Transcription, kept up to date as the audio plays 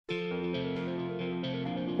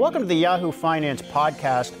Welcome to the Yahoo Finance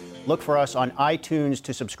podcast. Look for us on iTunes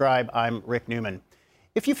to subscribe. I'm Rick Newman.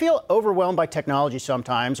 If you feel overwhelmed by technology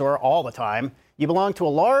sometimes or all the time, you belong to a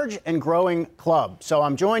large and growing club. So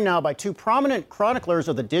I'm joined now by two prominent chroniclers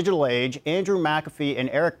of the digital age, Andrew McAfee and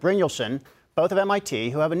Eric Brynjolfsson, both of MIT,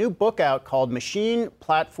 who have a new book out called Machine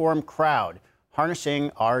Platform Crowd, Harnessing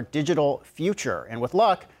Our Digital Future. And with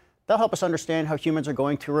luck, they'll help us understand how humans are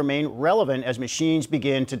going to remain relevant as machines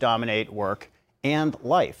begin to dominate work and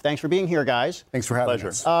life. Thanks for being here, guys. Thanks for having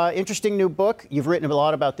us. Interesting new book. You've written a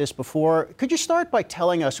lot about this before. Could you start by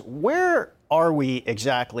telling us where are we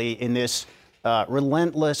exactly in this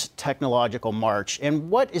relentless technological march, and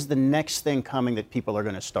what is the next thing coming that people are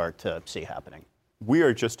going to start to see happening? We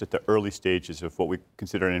are just at the early stages of what we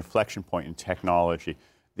consider an inflection point in technology.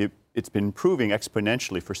 It's been improving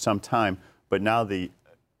exponentially for some time, but now the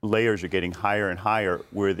layers are getting higher and higher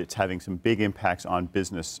where it's having some big impacts on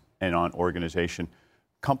business and on organization.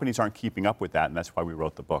 Companies aren't keeping up with that, and that's why we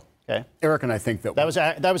wrote the book. Okay. Eric and I think that was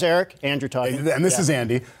Eric. Andrew talking. And this is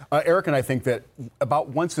Andy. Eric and I think that about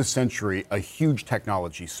once a century, a huge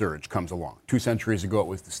technology surge comes along. 2 centuries ago, it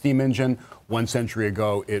was the steam engine. 1 century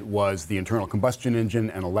ago, it was the internal combustion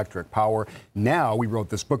engine and electric power. Now, we wrote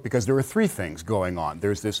this book because there are 3 things going on.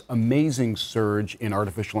 There's this amazing surge in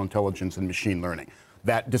artificial intelligence and machine learning.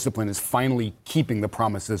 That discipline is finally keeping the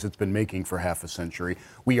promises it's been making for half a century.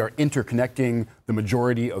 We are interconnecting the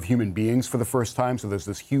majority of human beings for the first time, so there's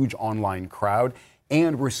this huge online crowd.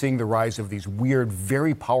 And we're seeing the rise of these weird,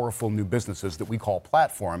 very powerful new businesses that we call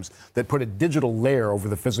platforms that put a digital layer over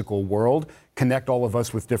the physical world, connect all of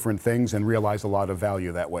us with different things, and realize a lot of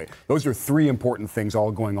value that way. Those are 3 important things all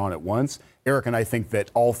going on at once. Eric and I think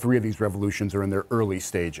that all 3 of these revolutions are in their early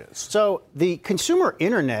stages. So the consumer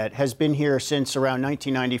internet has been here since around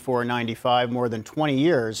 1994, 95, more than 20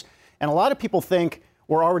 years. And a lot of people think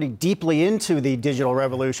we're already deeply into the digital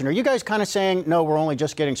revolution. Are you guys kind of saying, no, we're only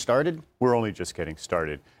just getting started? We're only just getting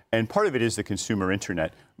started. And part of it is the consumer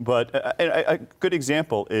internet. But a good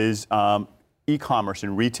example is e-commerce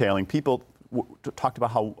and retailing. People talked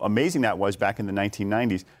about how amazing that was back in the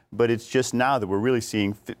 1990s, but it's just now that we're really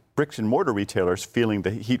seeing bricks and mortar retailers feeling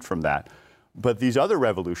the heat from that. But these other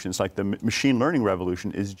revolutions, like the machine learning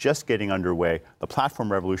revolution, is just getting underway. The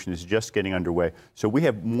platform revolution is just getting underway. So we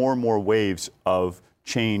have more and more waves of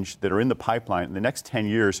change that are in the pipeline. And the next 10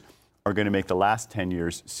 years are going to make the last 10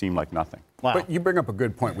 years seem like nothing. Wow. But you bring up a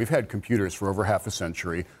good point. We've had computers for over half a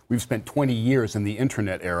century. We've spent 20 years in the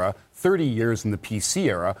internet era, 30 years in the PC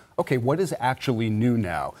era. Okay, what is actually new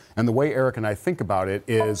now? And the way Eric and I think about it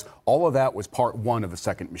is all of that was part 1 of the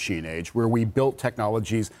second machine age, where we built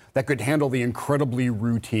technologies that could handle the incredibly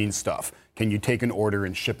routine stuff. Can you take an order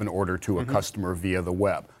and ship an order to a customer via the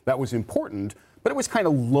web? That was important, but it was kind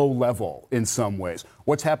of low level in some ways.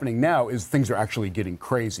 What's happening now is things are actually getting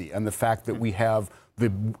crazy, and the fact that we have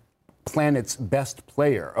the planet's best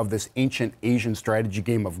player of this ancient Asian strategy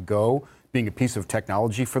game of Go being a piece of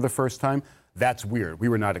technology for the first time, that's weird. We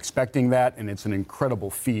were not expecting that, and it's an incredible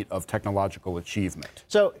feat of technological achievement.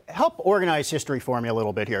 So help organize history for me a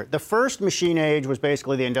little bit here. The first machine age was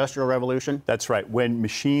basically the Industrial Revolution. That's right. When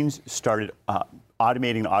machines started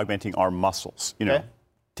automating and augmenting our muscles,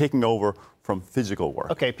 taking over from physical work.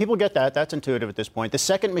 Okay, people get that. That's intuitive at this point. The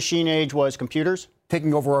second machine age was computers?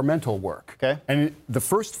 Taking over our mental work. Okay. And the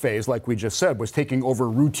first phase, like we just said, was taking over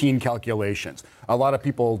routine calculations. A lot of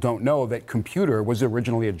people don't know that computer was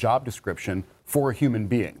originally a job description for a human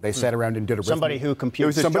being. They sat around and did arithmetic. Somebody who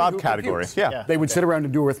computes. It was a job category. Yeah. They would sit around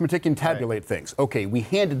and do arithmetic and tabulate things. Okay, we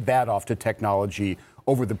handed that off to technology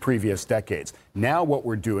over the previous decades. Now what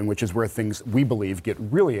we're doing, which is where things, we believe, get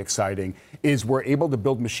really exciting, is we're able to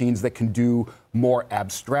build machines that can do more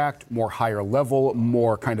abstract, more higher level,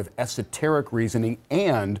 more kind of esoteric reasoning,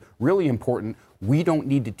 and, really important, we don't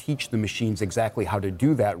need to teach the machines exactly how to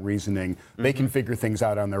do that reasoning. They can figure things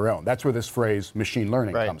out on their own. That's where this phrase machine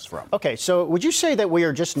learning comes from. Okay, so would you say that we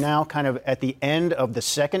are just now kind of at the end of the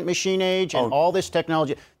second machine age, and all this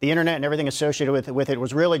technology, the internet and everything associated with it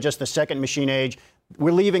was really just the second machine age?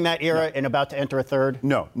 We're leaving that era and about to enter a third?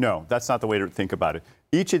 No, that's not the way to think about it.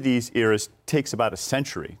 Each of these eras takes about a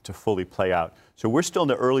century to fully play out. So we're still in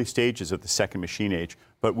the early stages of the second machine age,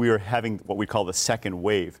 but we are having what we call the second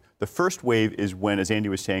wave. The first wave is when, as Andy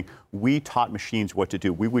was saying, we taught machines what to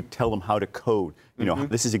do. We would tell them how to code.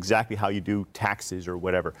 This is exactly how you do taxes or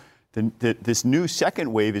whatever. This new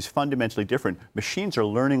second wave is fundamentally different. Machines are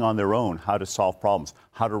learning on their own how to solve problems,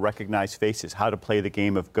 how to recognize faces, how to play the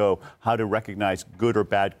game of Go, how to recognize good or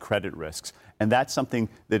bad credit risks. And that's something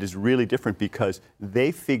that is really different because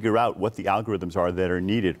they figure out what the algorithms are that are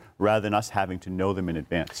needed rather than us having to know them in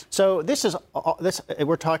advance. So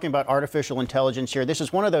we're talking about artificial intelligence here. This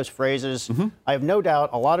is one of those phrases, I have no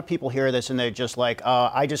doubt a lot of people hear this and they're just like,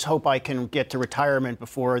 I just hope I can get to retirement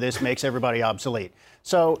before this makes everybody obsolete.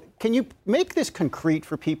 So can you make this concrete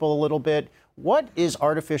for people a little bit? What is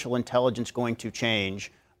artificial intelligence going to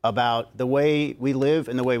change about the way we live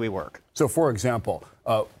and the way we work? So, for example,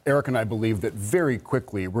 Eric and I believe that very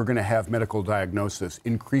quickly we're going to have medical diagnosis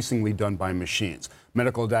increasingly done by machines.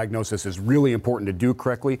 Medical diagnosis is really important to do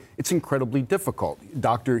correctly. It's incredibly difficult.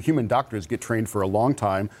 Human doctors get trained for a long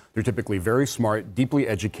time. They're typically very smart, deeply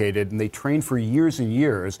educated, and they train for years and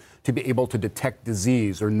years to be able to detect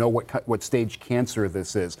disease or know what stage cancer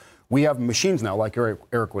this is. We have machines now, like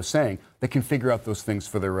Eric was saying, that can figure out those things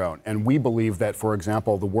for their own. And we believe that, for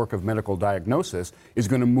example, the work of medical diagnosis is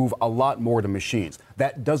going to move a lot more to machines.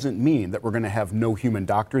 That doesn't mean that we're going to have no human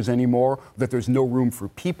doctors anymore, that there's no room for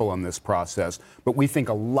people in this process. But we think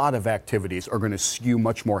a lot of activities are going to skew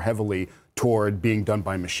much more heavily toward being done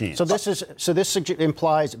by machines. So this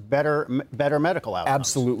implies better medical outcomes.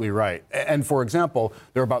 Absolutely right. And for example,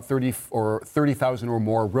 there are about 30,000 or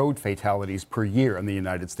more road fatalities per year in the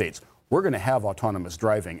United States. We're going to have autonomous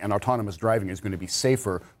driving, and autonomous driving is going to be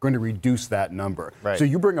safer, going to reduce that number. Right. So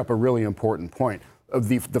you bring up a really important point.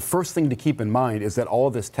 The first thing to keep in mind is that all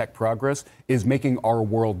of this tech progress is making our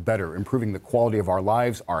world better, improving the quality of our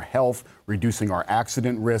lives, our health, reducing our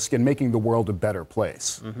accident risk, and making the world a better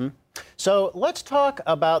place. So let's talk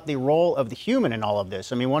about the role of the human in all of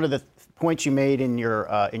this. I mean, one of the points you made in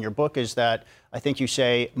your book is that I think you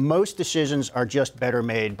say most decisions are just better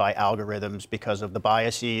made by algorithms because of the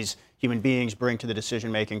biases human beings bring to the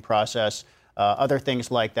decision-making process, other things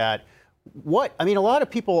like that. I mean, a lot of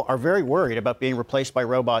people are very worried about being replaced by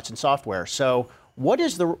robots and software. So what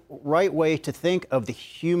is the right way to think of the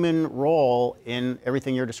human role in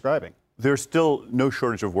everything you're describing? There's still no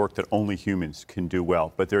shortage of work that only humans can do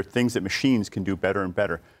well, but there are things that machines can do better and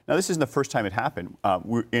better. Now, this isn't the first time it happened.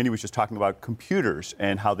 Andy was just talking about computers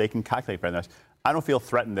and how they can calculate better than us. I don't feel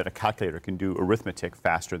threatened that a calculator can do arithmetic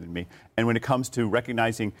faster than me. And when it comes to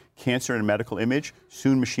recognizing cancer in a medical image,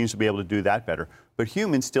 soon machines will be able to do that better. But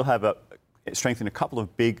humans still have a strength in a couple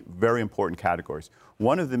of big, very important categories.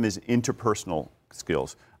 One of them is interpersonal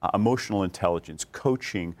skills, emotional intelligence,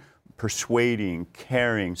 coaching, persuading,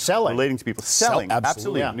 caring, selling, relating to people, selling,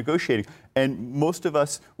 absolutely, yeah. Negotiating. And most of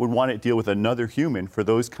us would want to deal with another human for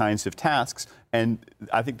those kinds of tasks. And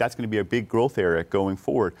I think that's going to be a big growth area going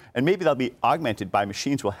forward. And maybe that'll be augmented by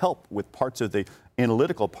machines will help with parts of the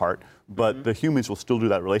analytical part, but the humans will still do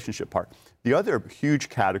that relationship part. The other huge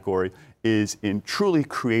category is in truly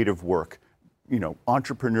creative work,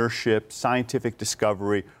 entrepreneurship, scientific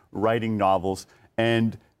discovery, writing novels.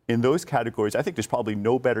 And in those categories, I think there's probably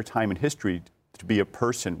no better time in history to be a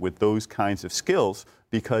person with those kinds of skills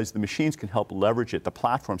because the machines can help leverage it. The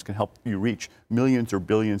platforms can help you reach millions or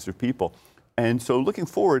billions of people. And so looking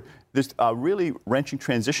forward, there's a really wrenching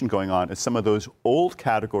transition going on as some of those old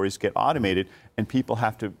categories get automated and people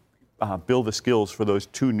have to build the skills for those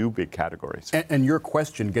two new big categories. And your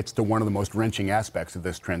question gets to one of the most wrenching aspects of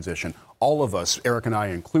this transition. All of us, Eric and I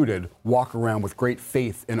included, walk around with great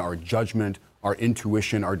faith in our judgment, our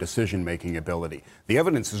intuition, our decision-making ability. The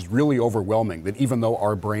evidence is really overwhelming that even though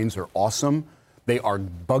our brains are awesome, they are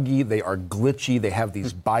buggy, they are glitchy, they have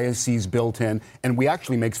these biases built in, and we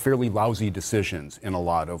actually make fairly lousy decisions in a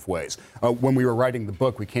lot of ways. When we were writing the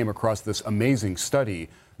book, we came across this amazing study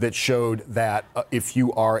that showed that if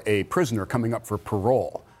you are a prisoner coming up for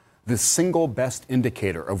parole, the single best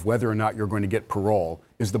indicator of whether or not you're going to get parole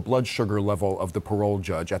is the blood sugar level of the parole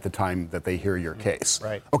judge at the time that they hear your case.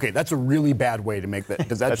 Right. Okay, that's a really bad way to make that.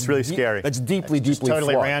 That's really scary. That's deeply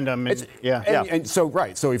totally flawed. random. And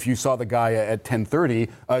so if you saw the guy at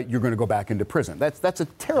 10:30, you're going to go back into prison. That's a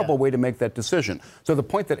terrible way to make that decision. So the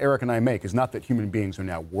point that Eric and I make is not that human beings are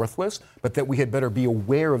now worthless, but that we had better be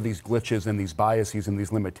aware of these glitches and these biases and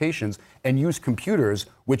these limitations and use computers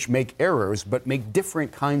which make errors, but make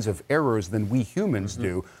different kinds of errors than we humans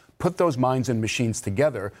do. Put those minds and machines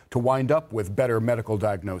together to wind up with better medical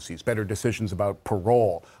diagnoses, better decisions about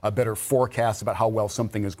parole, a better forecast about how well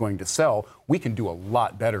something is going to sell. We can do a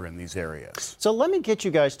lot better in these areas. So let me get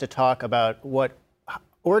you guys to talk about what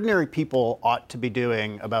ordinary people ought to be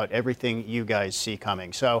doing about everything you guys see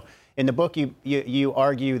coming. So in the book, you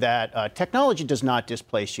argue that technology does not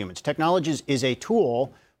displace humans. Technology is a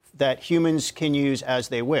tool that humans can use as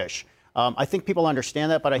they wish. I think people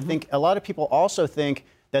understand that, but I think a lot of people also think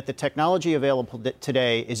that the technology available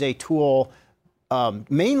today is a tool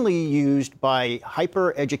mainly used by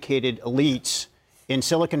hyper-educated elites in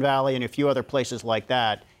Silicon Valley and a few other places like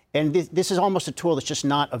that. And this is almost a tool that's just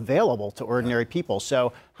not available to ordinary people.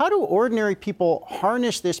 So how do ordinary people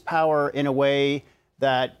harness this power in a way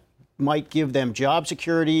that might give them job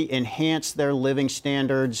security, enhance their living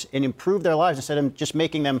standards, and improve their lives instead of just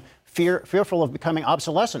making them fearful of becoming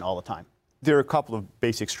obsolescent all the time? There are a couple of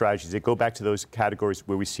basic strategies that go back to those categories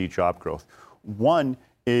where we see job growth. One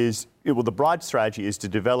is, well, the broad strategy is to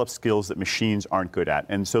develop skills that machines aren't good at.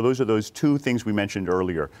 And so those are those two things we mentioned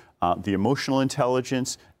earlier, the emotional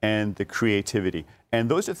intelligence and the creativity. And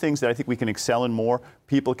those are things that I think we can excel in more.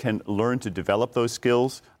 People can learn to develop those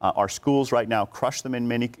skills. Our schools right now crush them in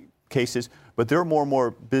many cases, but there are more and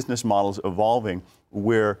more business models evolving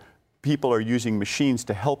where people are using machines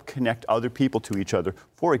to help connect other people to each other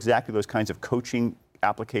for exactly those kinds of coaching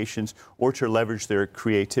applications or to leverage their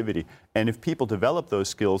creativity. And if people develop those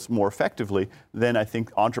skills more effectively, then I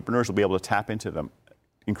think entrepreneurs will be able to tap into them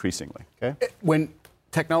increasingly. Okay. When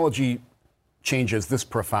technology changes this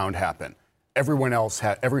profound happen,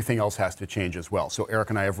 everything else has to change as well. So Eric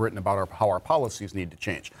and I have written about how our policies need to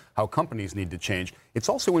change, how companies need to change. It's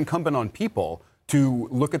also incumbent on people to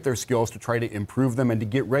look at their skills, to try to improve them, and to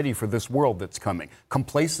get ready for this world that's coming.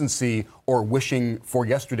 Complacency or wishing for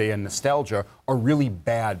yesterday and nostalgia are really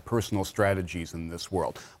bad personal strategies in this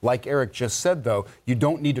world. Like Eric just said, though, you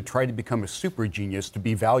don't need to try to become a super genius to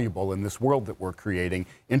be valuable in this world that we're creating.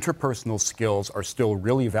 Interpersonal skills are still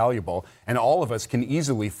really valuable, and all of us can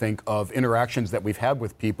easily think of interactions that we've had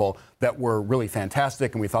with people that were really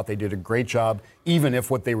fantastic, and we thought they did a great job, even if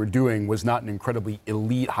what they were doing was not an incredibly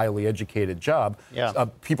elite, highly educated job. Yeah.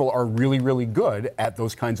 People are really, really good at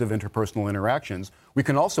those kinds of interpersonal interactions. We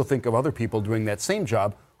can also think of other people doing that same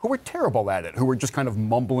job who were terrible at it, who were just kind of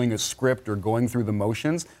mumbling a script or going through the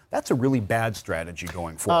motions. That's a really bad strategy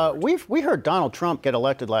going forward. We heard Donald Trump get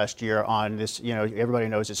elected last year on this, everybody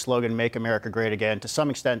knows his slogan, Make America Great Again. To some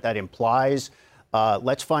extent, that implies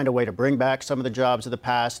let's find a way to bring back some of the jobs of the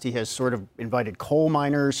past. He has sort of invited coal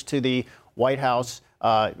miners to the White House,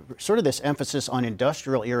 sort of this emphasis on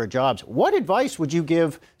industrial era jobs. What advice would you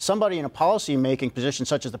give somebody in a policy-making position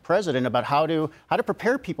such as the president about how to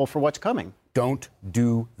prepare people for what's coming? Don't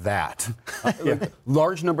do that.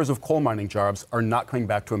 Large numbers of coal mining jobs are not coming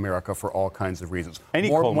back to America for all kinds of reasons. Any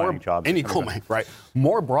coal mining jobs. Any coal mining, right.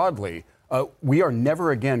 More broadly, we are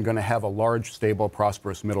never again going to have a large, stable,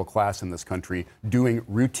 prosperous middle class in this country doing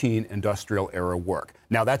routine industrial era work.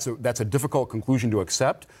 Now, that's a difficult conclusion to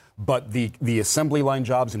accept, but the assembly line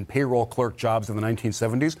jobs and payroll clerk jobs in the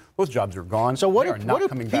 1970s, those jobs are gone. So what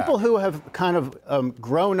do people who have kind of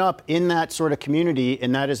grown up in that sort of community,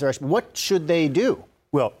 and that is their, what should they do?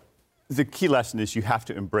 Well, the key lesson is you have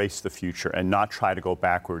to embrace the future and not try to go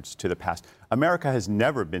backwards to the past. America has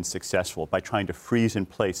never been successful by trying to freeze in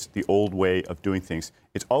place the old way of doing things.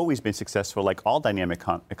 It's always been successful, like all dynamic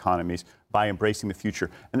economies, by embracing the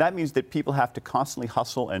future. And that means that people have to constantly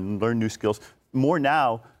hustle and learn new skills, more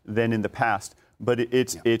now than in the past. But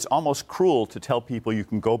it's almost cruel to tell people you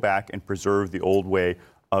can go back and preserve the old way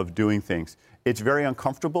of doing things. It's very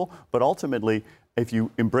uncomfortable, but ultimately, if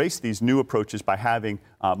you embrace these new approaches by having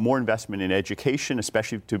more investment in education,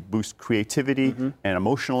 especially to boost creativity and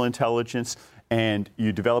emotional intelligence, and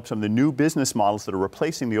you develop some of the new business models that are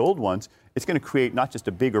replacing the old ones, it's going to create not just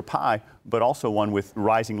a bigger pie, but also one with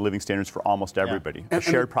rising living standards for almost everybody,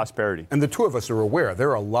 shared prosperity. And the two of us are aware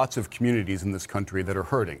there are lots of communities in this country that are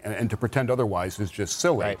hurting, and to pretend otherwise is just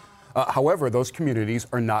silly. Right. However, those communities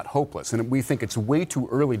are not hopeless, and we think it's way too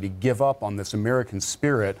early to give up on this American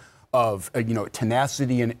spirit of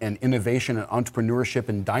tenacity and innovation and entrepreneurship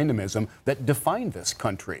and dynamism that define this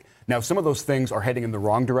country. Now, some of those things are heading in the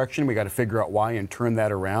wrong direction. We got to figure out why and turn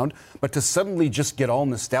that around. But to suddenly just get all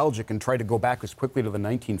nostalgic and try to go back as quickly to the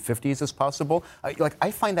 1950s as possible,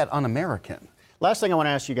 I find that un-American. Last thing I want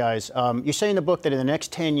to ask you guys, you say in the book that in the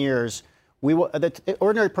next 10 years, the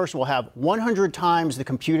ordinary person will have 100 times the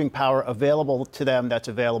computing power available to them that's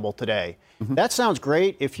available today. That sounds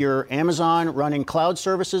great if you're Amazon running cloud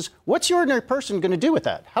services. What's the ordinary person going to do with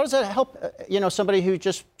that? How does that help, somebody who's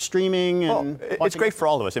just streaming and it's great for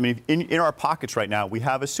all of us. I mean, in our pockets right now, we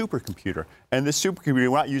have a supercomputer. And this supercomputer,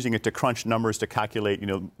 we're not using it to crunch numbers to calculate,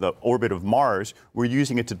 the orbit of Mars. We're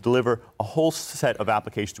using it to deliver a whole set of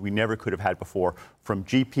applications we never could have had before, from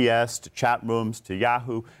GPS to chat rooms to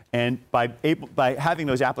Yahoo. And by having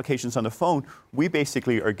those applications on the phone, we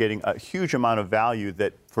basically are getting a huge amount of value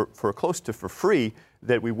that for close to for free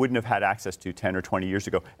that we wouldn't have had access to 10 or 20 years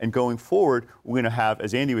ago. And going forward, we're going to have,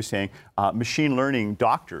 as Andy was saying, machine learning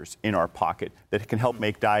doctors in our pocket that can help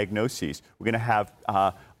make diagnoses. We're going to have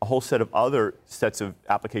a whole set of other sets of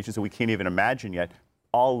applications that we can't even imagine yet,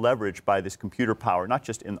 all leveraged by this computer power, not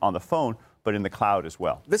just on the phone, but in the cloud as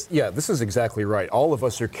well. This is exactly right. All of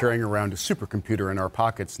us are carrying around a supercomputer in our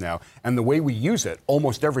pockets now, and the way we use it,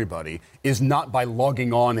 almost everybody, is not by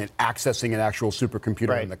logging on and accessing an actual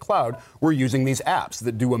supercomputer in the cloud. We're using these apps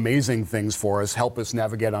that do amazing things for us, help us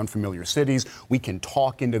navigate unfamiliar cities. We can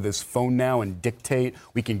talk into this phone now and dictate.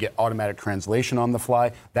 We can get automatic translation on the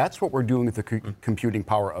fly. That's what we're doing with the computing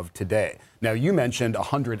power of today. Now, you mentioned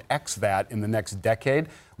 100x that in the next decade.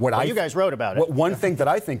 You guys wrote about it. One thing that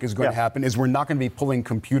I think is going to happen is we're not going to be pulling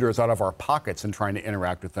computers out of our pockets and trying to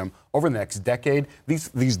interact with them. Over the next decade, these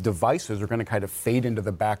devices are going to kind of fade into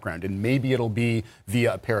the background, and maybe it'll be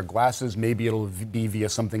via a pair of glasses, maybe it'll be via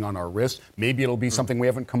something on our wrist, maybe it'll be something we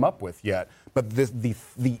haven't come up with yet. But the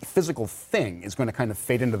physical thing is going to kind of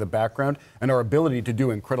fade into the background, and our ability to do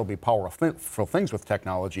incredibly powerful things with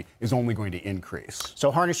technology is only going to increase. So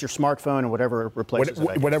harness your smartphone and whatever replaces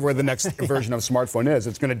it. Whatever the next version of smartphone is,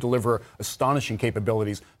 it's going to deliver astonishing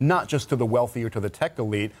capabilities, not just to the wealthy or to the tech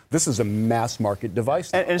elite. This is a mass market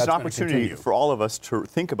device. And it's an opportunity for all of us to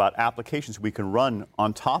think about applications we can run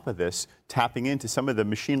on top of this, tapping into some of the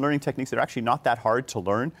machine learning techniques that are actually not that hard to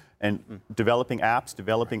learn, and developing apps,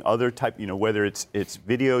 developing other type, whether it's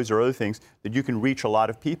videos or other things, that you can reach a lot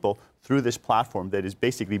of people through this platform that is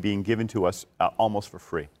basically being given to us almost for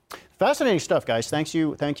free. Fascinating stuff, guys. Thank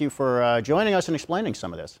you for joining us and explaining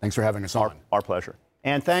some of this. Thanks for having us on. Our pleasure.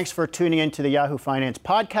 And thanks for tuning in to the Yahoo Finance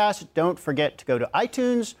podcast. Don't forget to go to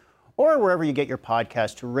iTunes or wherever you get your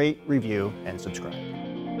podcasts to rate, review, and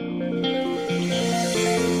subscribe.